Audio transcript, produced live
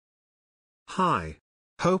Hi.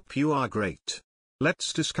 Hope you are great.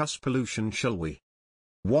 Let's discuss pollution, shall we?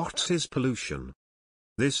 What is pollution?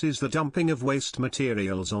 This is the dumping of waste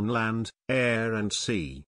materials on land, air and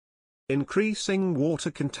sea. Increasing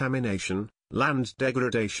water contamination, land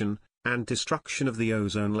degradation, and destruction of the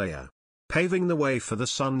ozone layer. Paving the way for the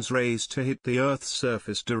sun's rays to hit the Earth's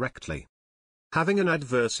surface directly. Having an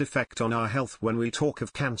adverse effect on our health when we talk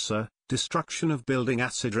of cancer, destruction of building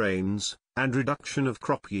acid rains, and reduction of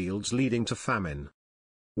crop yields leading to famine.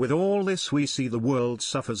 With all this we see the world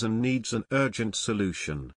suffers and needs an urgent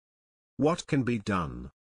solution. What can be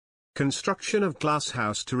done? Construction of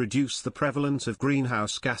glasshouse to reduce the prevalence of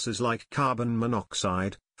greenhouse gases like carbon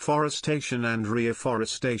monoxide, forestation and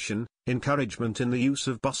reforestation, encouragement in the use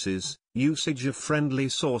of buses, usage of friendly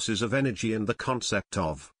sources of energy and the concept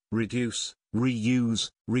of reduce, reuse,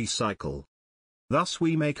 recycle. Thus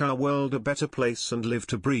we make our world a better place and live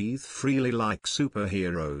to breathe freely like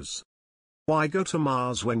superheroes. Why go to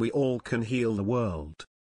Mars when we all can heal the world?